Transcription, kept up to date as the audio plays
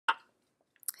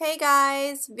Hey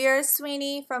guys, Vera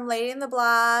Sweeney from Lady in the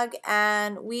Blog,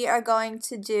 and we are going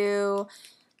to do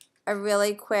a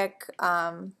really quick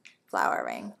flower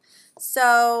ring.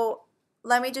 So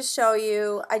let me just show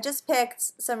you. I just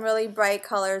picked some really bright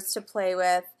colors to play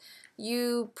with.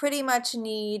 You pretty much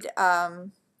need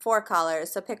 4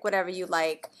 colors, so pick whatever you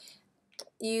like.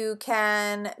 You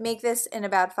can make this in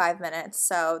about 5 minutes,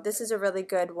 so this is a really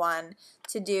good one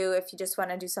to do if you just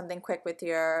want to do something quick with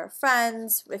your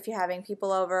friends, if you're having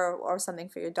people over, or something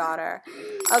for your daughter.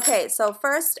 Okay, so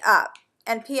first up,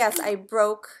 and P.S. I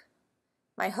broke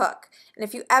my hook, and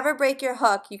if you ever break your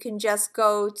hook, you can just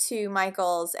go to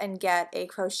Michael's and get a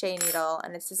crochet needle,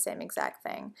 and it's the same exact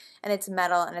thing, and it's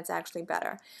metal, and it's actually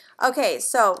better. Okay,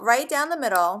 so right down the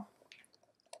middle,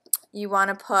 you want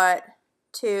to put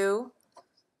 2.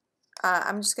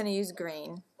 I'm just going to use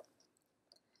green.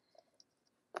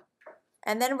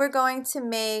 And then we're going to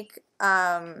make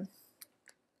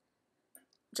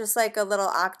just like a little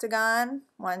octagon,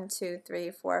 1, 2, 3,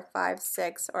 4, 5,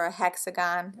 6, or a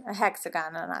hexagon,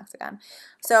 not an octagon.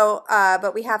 So,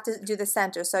 but we have to do the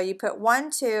center. So you put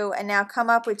 1, 2, and now come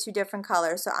up with 2 different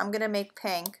colors. So I'm going to make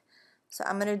pink. So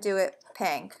I'm going to do it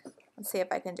pink. Let's see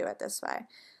if I can do it this way.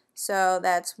 So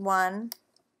that's 1,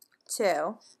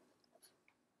 2.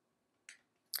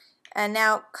 And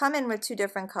now come in with 2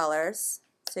 different colors.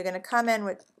 So you're going to come in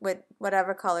with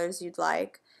whatever colors you'd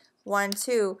like. 1,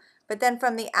 2. But then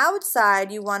from the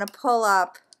outside, you want to pull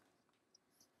up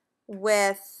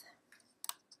with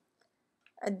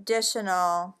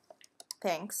additional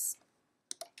pinks.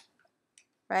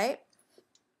 Right?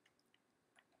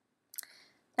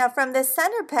 Now from this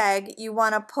center peg, you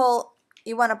want to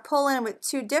pull in with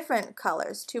 2 different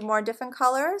colors, 2 more different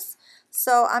colors.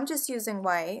 So I'm just using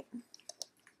white.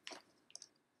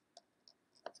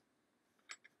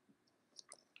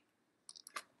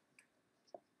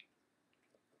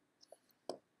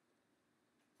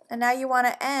 And now you want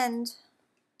to end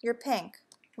your pink.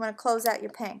 You want to close out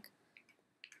your pink.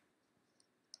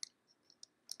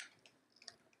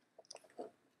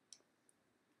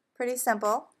 Pretty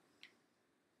simple.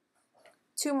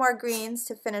 2 more greens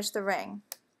to finish the ring.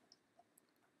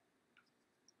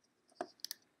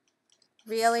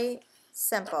 Really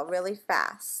simple, really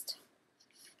fast.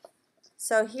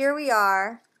 So here we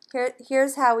are.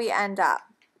 Here's how we end up.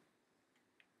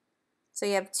 So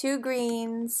you have 2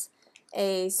 greens,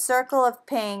 a circle of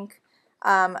pink,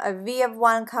 a V of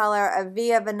one color, a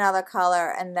V of another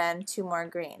color, and then 2 more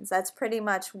greens. That's pretty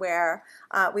much where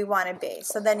we want to be.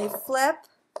 So then you flip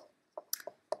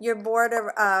your board,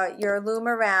 your loom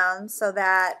around so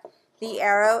that the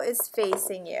arrow is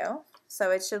facing you.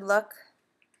 So it should look,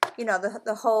 you know,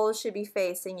 the hole should be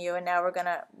facing you. And now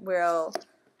we'll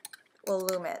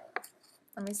loom it.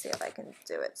 Let me see if I can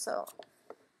do it so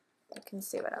you can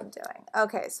see what I'm doing.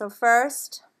 Okay, so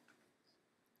first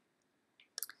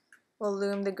we'll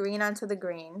loom the green onto the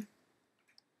green.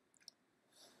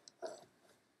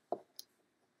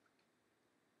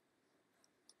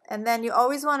 And then you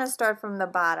always want to start from the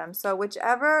bottom. So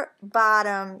whichever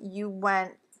bottom you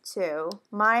went to,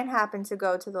 mine happened to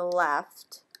go to the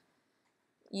left,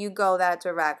 you go that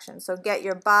direction. So get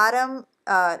your bottom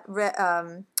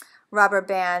rubber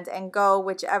band and go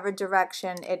whichever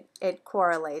direction it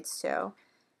correlates to.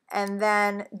 And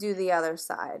then do the other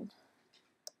side.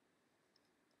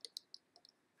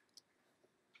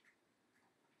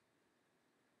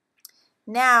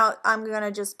 Now I'm going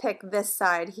to just pick this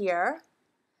side here.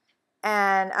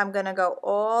 And I'm going to go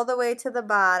all the way to the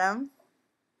bottom,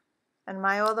 and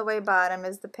my all the way bottom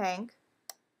is the pink.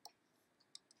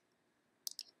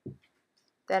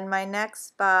 Then my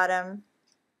next bottom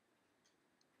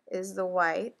is the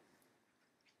white.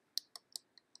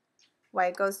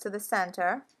 White goes to the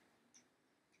center.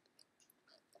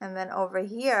 And then over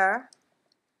here,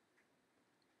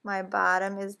 my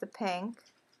bottom is the pink.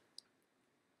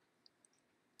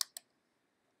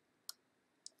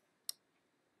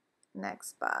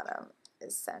 Next bottom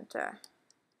is center.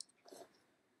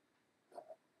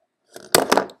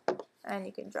 And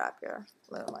you can drop your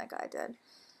loom like I did.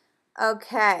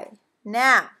 Okay,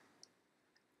 now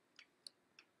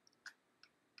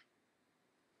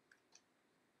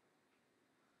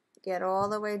get all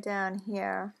the way down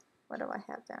here. What do I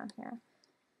have down here?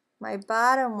 My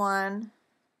bottom one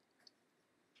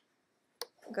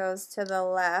goes to the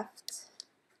left,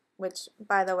 which,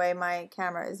 by the way, my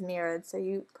camera is mirrored, so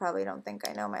you probably don't think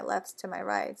I know my lefts to my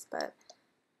rights, but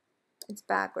it's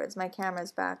backwards. My camera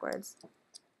is backwards.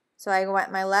 So I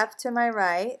went my left to my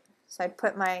right, so I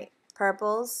put my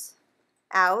purples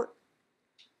out,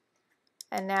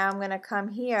 and now I'm going to come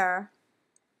here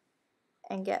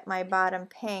and get my bottom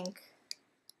pink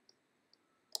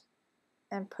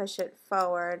and push it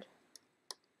forward,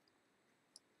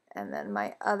 and then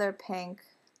my other pink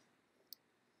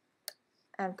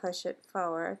and push it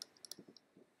forward.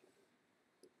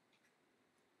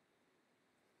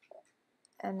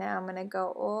 And now I'm going to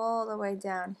go all the way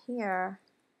down here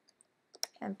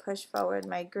and push forward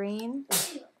my green.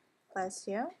 Bless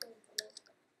you.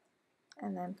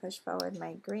 And then push forward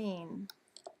my green.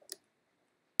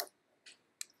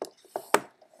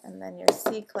 And then your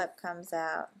C-clip comes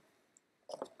out.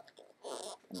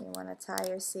 And you want to tie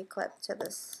your C-clip to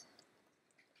this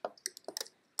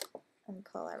and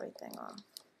pull everything off.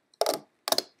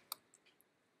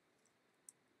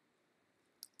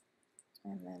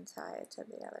 And then tie it to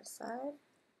the other side.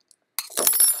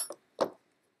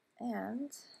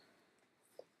 And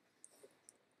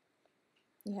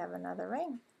you have another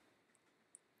ring.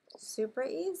 Super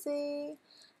easy.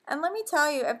 And let me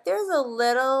tell you, if there's a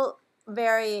little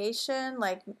variation,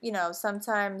 like, you know,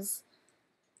 sometimes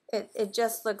it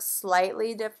just looks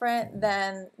slightly different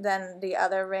than the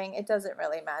other ring, it doesn't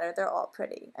really matter. They're all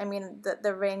pretty. I mean,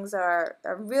 the rings are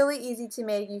really easy to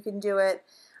make. You can do it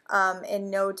in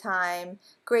no time.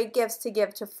 Great gifts to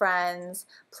give to friends.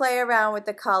 Play around with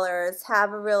the colors.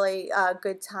 Have a really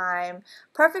good time.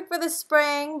 Perfect for the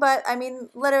spring, but I mean,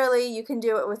 literally, you can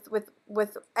do it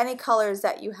with any colors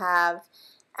that you have.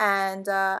 And